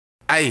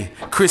Hey,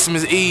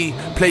 Christmas Eve,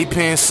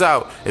 playpen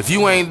south. If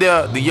you ain't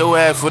there, then your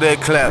ass for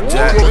that clap,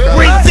 Jack.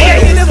 Bring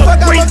this!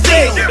 Bring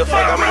this! Get the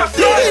fuck out my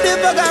face. Get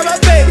the fuck out my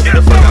face. Get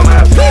the fuck out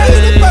my face.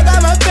 Get the fuck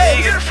out my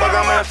face. Get the fuck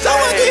out my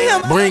Someone face.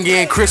 get him. Bring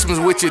in Christmas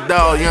with your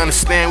dog, you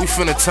understand? We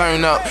finna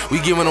turn up. We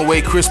giving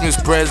away Christmas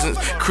presents,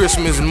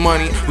 Christmas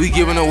money. We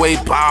giving away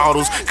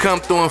bottles. Come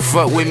through and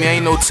fuck with me.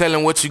 Ain't no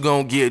telling what you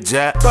gon' get,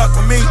 Jack. Fuck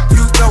with me,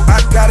 you know I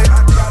got it.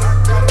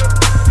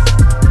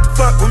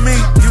 Fuck with me,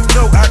 you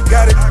know I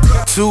got it.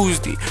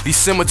 Tuesday,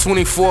 December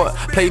 24th,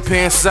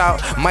 Playpen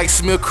South, Mike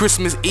Smiff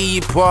Christmas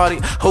Eve party,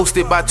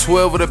 hosted by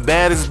 12 of the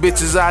baddest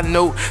bitches I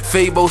know.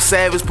 Fabo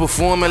Savage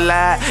performing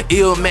live,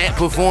 Ill Mac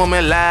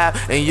performing live,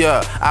 and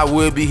yeah, I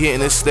will be hitting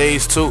the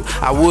stage too.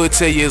 I would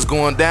tell you it's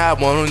going down,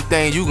 but the only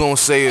thing you gon'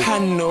 say is I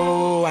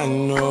know, I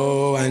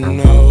know, I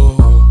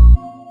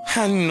know,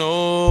 I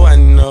know, I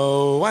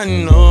know, I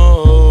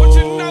know. What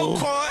you know,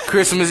 Coy?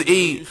 Christmas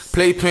Eve,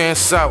 Playpen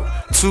South,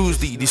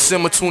 Tuesday,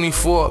 December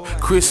 24th,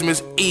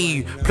 Christmas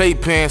Eve,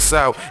 Playpen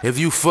South. If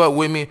you fuck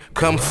with me,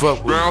 come fuck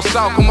with me. Down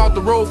south, come off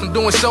the road from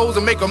doing shows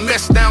and make a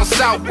mess down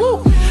south.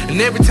 Woo! And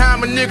every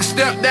time a nigga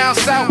step down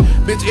south,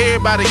 bitch,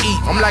 everybody eat.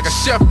 I'm like a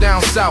chef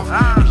down south.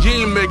 You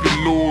ain't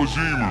making noise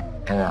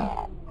either.